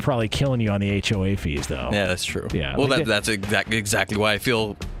 Yeah, but they're probably killing you on the HOA fees, though. Yeah, that's true. Yeah, well, that's exactly why I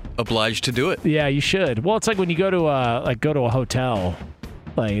feel obliged to do it. Yeah, you should. Well, it's like when you go to a hotel.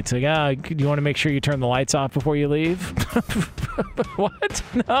 Like, it's like, do you want to make sure you turn the lights off before you leave? What?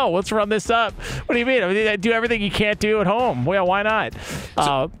 No, let's run this up. What do you mean? I mean, do everything you can't do at home. Well, why not?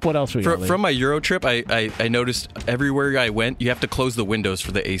 What else we got? From my Euro trip, I noticed everywhere I went, you have to close the windows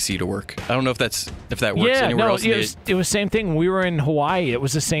for the AC to work. I don't know if that works anywhere else. It was the same thing. When we were in Hawaii, it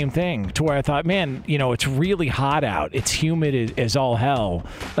was the same thing, to where I thought, man, it's really hot out. It's humid as all hell.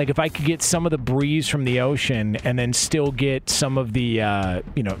 Like, if I could get some of the breeze from the ocean and then still get some of the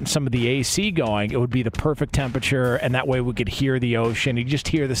AC going, it would be the perfect temperature, and that way we could hear the ocean. You just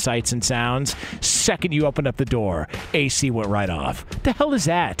hear the sights and sounds. Second you opened up the door, AC went right off. The hell is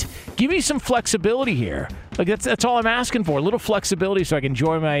that? Give me some flexibility here. Like, that's all I'm asking for. A little flexibility so I can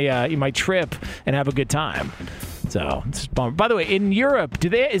enjoy my trip and have a good time. So, it's a bummer. By the way, in Europe,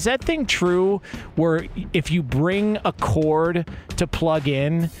 is that thing true where if you bring a cord to plug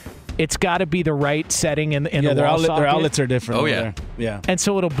in, it's got to be the right setting in the wall socket? Their outlets are different. Oh, yeah. Yeah. And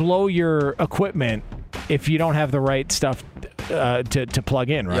so it'll blow your equipment if you don't have the right stuff to plug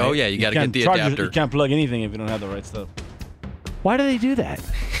in, right? Oh, yeah. You got to get the adapter. You can't plug anything if you don't have the right stuff. Why do they do that?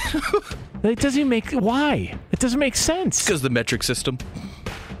 It doesn't make... Why? It doesn't make sense. Because the metric system.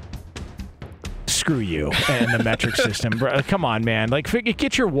 screw you and the metric system. Bro, come on, man. Like,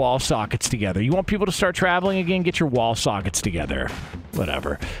 get your wall sockets together. You want people to start traveling again? Get your wall sockets together.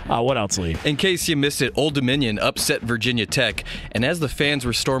 Whatever. What else, Lee? In case you missed it, Old Dominion upset Virginia Tech, and as the fans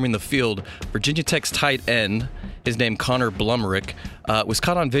were storming the field, Virginia Tech's tight end, his name Connor Blumerick, was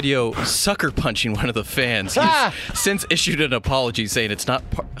caught on video sucker punching one of the fans. He's since issued an apology saying it's not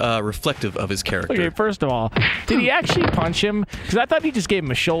reflective of his character. Okay, first of all, did he actually punch him? Because I thought he just gave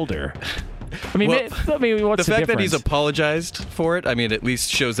him a shoulder. I mean, what's the fact difference? that he's apologized for it, I mean, at least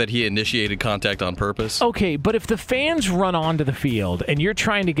shows that he initiated contact on purpose. Okay, but if the fans run onto the field and you're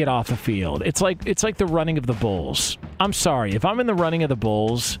trying to get off the field, it's like the running of the bulls. I'm sorry, if I'm in the running of the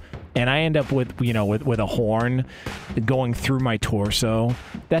bulls and I end up with a horn going through my torso,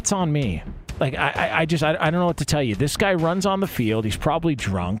 that's on me. Like, I don't know what to tell you. This guy runs on the field. He's probably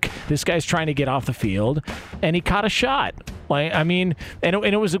drunk. This guy's trying to get off the field, and he caught a shot. Like, I mean, and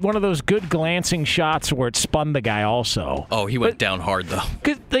it was one of those good glancing shots where it spun the guy also. Oh, he went down hard, though.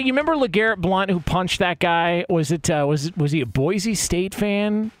 Cause, you remember LeGarrette Blount who punched that guy? Was he a Boise State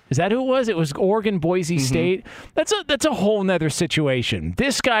fan? Is that who it was? It was Oregon, Boise State. That's a whole nother situation.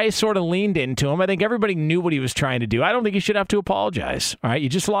 This guy sort of leaned into him. I think everybody knew what he was trying to do. I don't think he should have to apologize. All right, you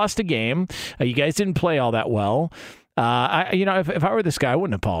just lost a game. You guys didn't play all that well. If I were this guy, I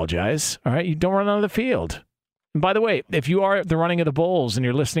wouldn't apologize. All right, you don't run on the field. And by the way, if you are the running of the bulls and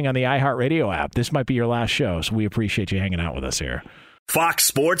you're listening on the iHeartRadio app, this might be your last show. So we appreciate you hanging out with us here. Fox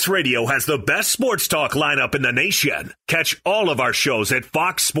Sports Radio has the best sports talk lineup in the nation. Catch all of our shows at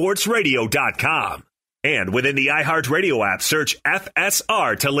foxsportsradio.com. And within the iHeartRadio app, search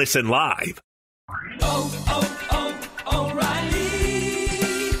FSR to listen live. O'Reilly.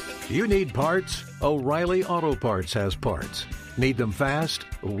 You need parts? O'Reilly Auto Parts has parts. Need them fast?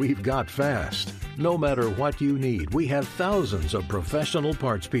 We've got fast. No matter what you need, we have thousands of professional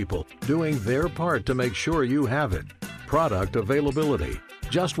parts people doing their part to make sure you have it. Product availability.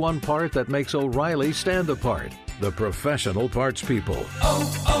 Just one part that makes O'Reilly stand apart. The professional parts people.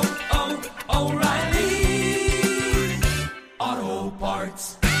 O'Reilly Auto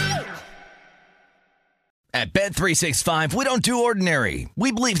Parts. At Bet365, we don't do ordinary.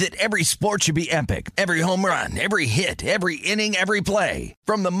 We believe that every sport should be epic. Every home run, every hit, every inning, every play.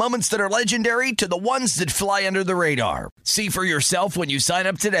 From the moments that are legendary to the ones that fly under the radar. See for yourself when you sign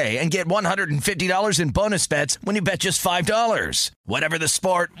up today and get $150 in bonus bets when you bet just $5. Whatever the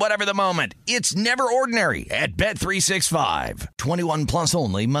sport, whatever the moment, it's never ordinary at Bet365. 21 plus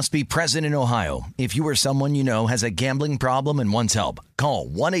only. Must be present in Ohio. If you or someone you know has a gambling problem and wants help, call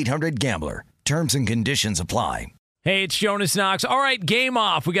 1-800-GAMBLER. Terms and conditions apply. Hey, it's Jonas Knox. All right, game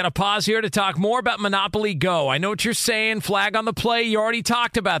off. We got to pause here to talk more about Monopoly Go. I know what you're saying, flag on the play. You already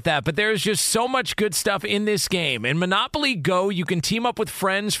talked about that, but there's just so much good stuff in this game. In Monopoly Go, you can team up with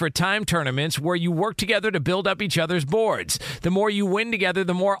friends for time tournaments where you work together to build up each other's boards. The more you win together,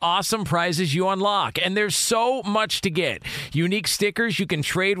 the more awesome prizes you unlock. And there's so much to get. Unique stickers you can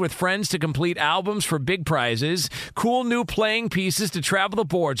trade with friends to complete albums for big prizes. Cool new playing pieces to travel the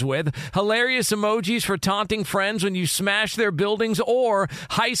boards with. Hilarious emojis for taunting friends when you smash their buildings or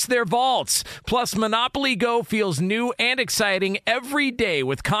heist their vaults. Plus, Monopoly Go feels new and exciting every day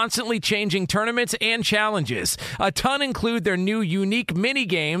with constantly changing tournaments and challenges. A ton include their new unique mini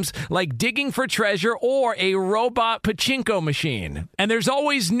games like digging for treasure or a robot pachinko machine. And there's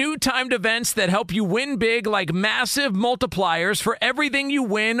always new timed events that help you win big, like massive multipliers for everything you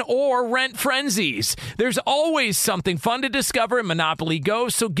win or rent frenzies. There's always something fun to discover in Monopoly Go,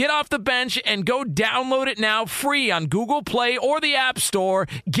 so get off the bench and go download it now free on Google Play or the App Store.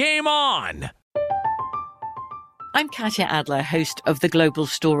 Game on! I'm Katya Adler, host of The Global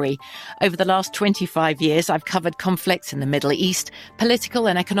Story. Over the last 25 years, I've covered conflicts in the Middle East, political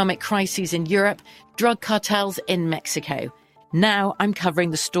and economic crises in Europe, drug cartels in Mexico. Now I'm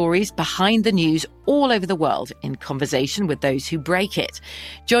covering the stories behind the news all over the world in conversation with those who break it.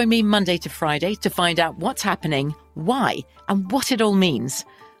 Join me Monday to Friday to find out what's happening, why, and what it all means.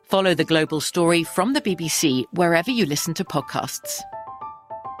 Follow The Global Story from the BBC wherever you listen to podcasts.